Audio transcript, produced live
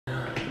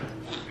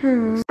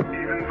Hmm.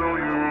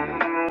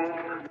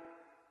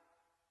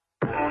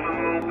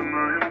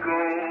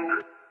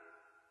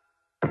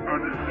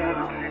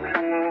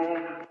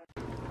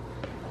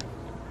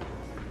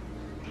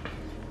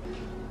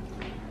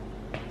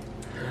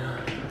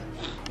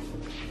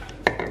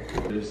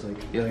 Just like,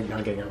 you're like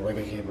not getting out like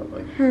I came up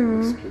like.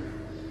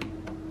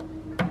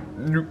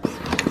 Nope.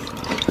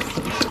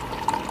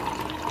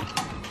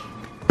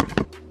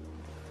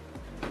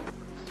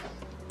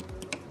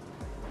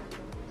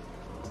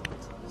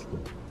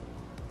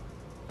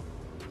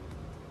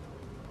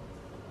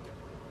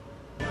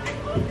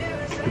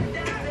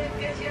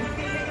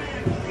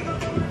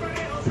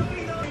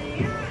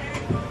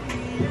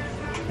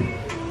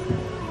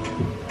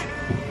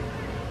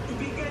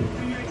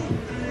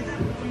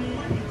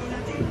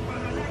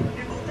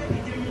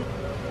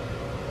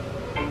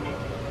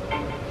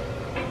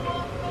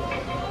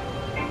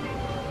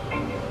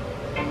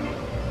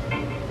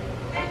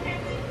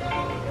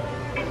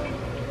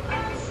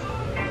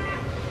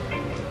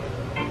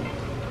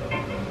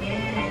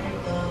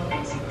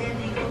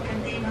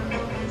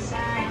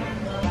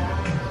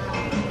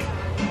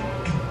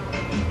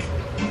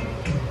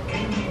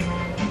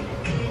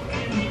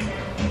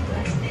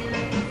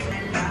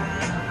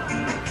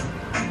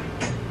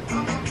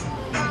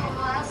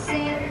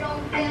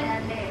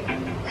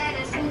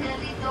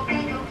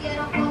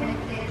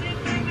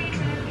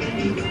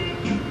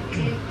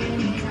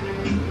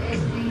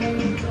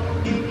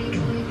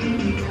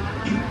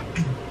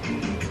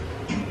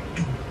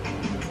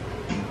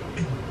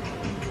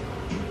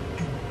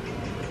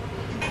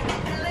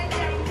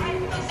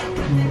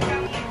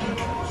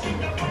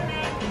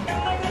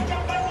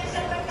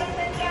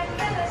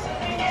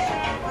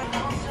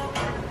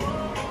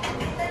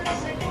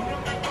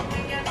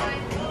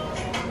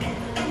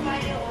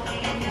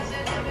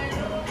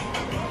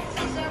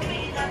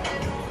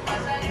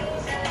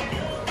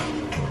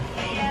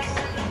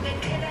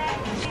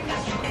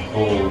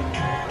 Oh.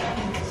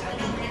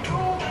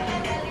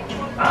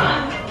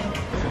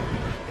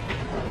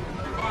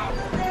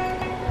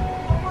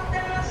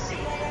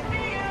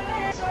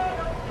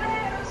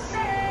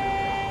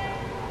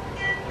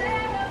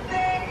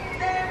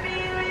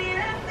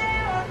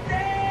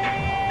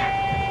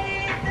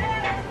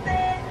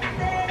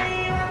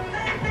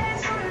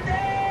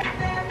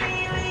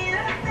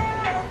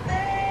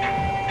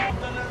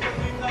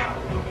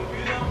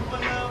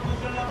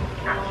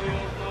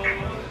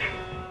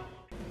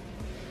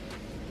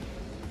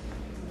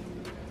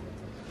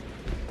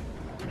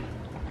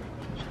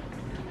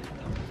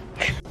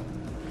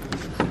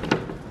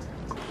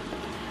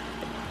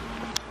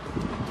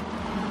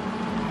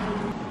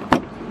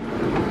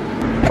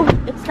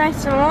 It's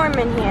nice and warm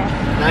in here.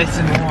 Nice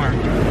and warm.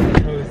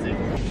 Cozy.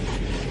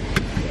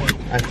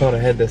 I thought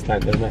ahead this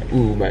time, but my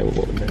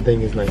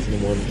thing is nice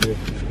and warm too.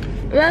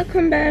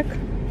 Welcome back.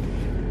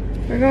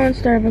 We're going to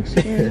Starbucks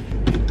again.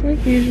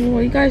 Like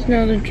usual, you guys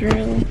know the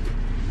drill.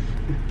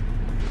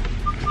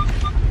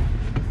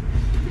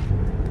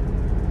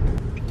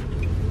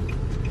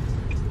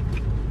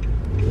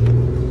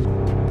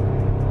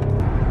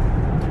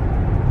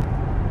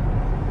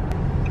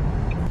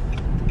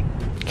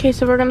 Okay,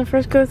 so we're gonna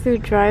first go through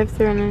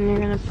drive-thru and then you're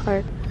gonna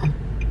park.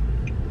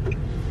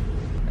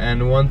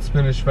 And one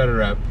spinach feta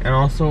wrap. And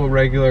also a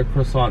regular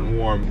croissant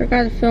warm.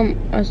 Forgot to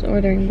film us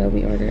ordering, but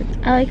we ordered.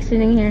 I like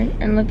sitting here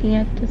and looking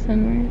at the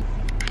sunrise.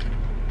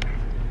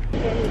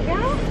 There you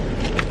go.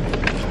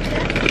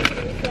 Thank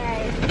you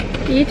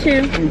guys. You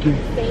too. Thank you.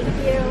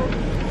 Thank you.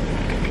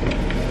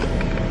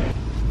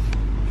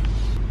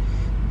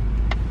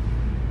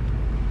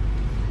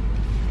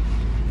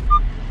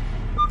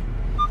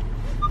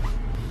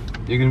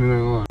 You're gonna be my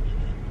mom.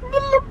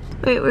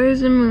 Wait, where's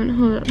the moon?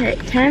 Hold up. Okay,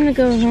 time to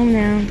go home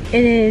now.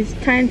 It is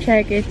time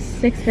check. It's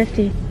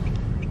 6:50.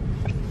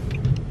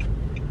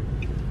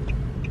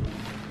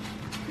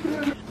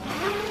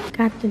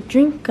 Got the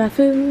drink, got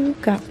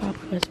food, got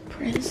Papa's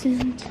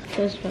present.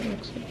 That's what it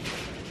looks like.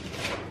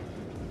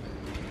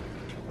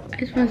 I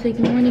just want to say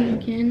good morning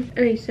again.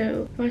 Okay,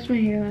 so I washed my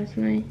hair last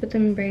night. Put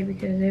them in braid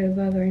because they were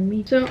bothering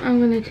me. So I'm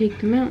gonna take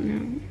them out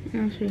now.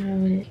 And I'll show you how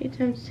it is. Okay,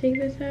 time to take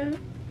this out.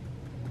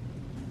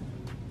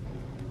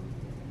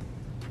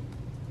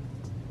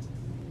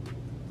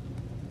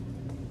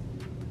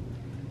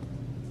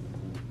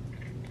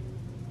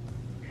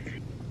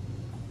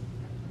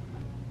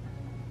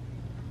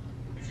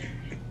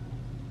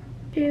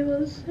 Okay,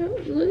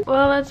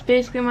 well, that's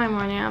basically my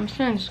morning. I'm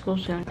starting school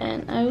soon,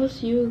 and I will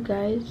see you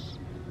guys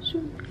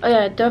soon. Oh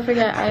yeah, don't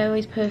forget, I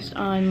always post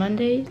on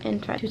Mondays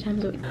and try 2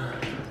 times a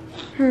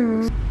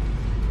week.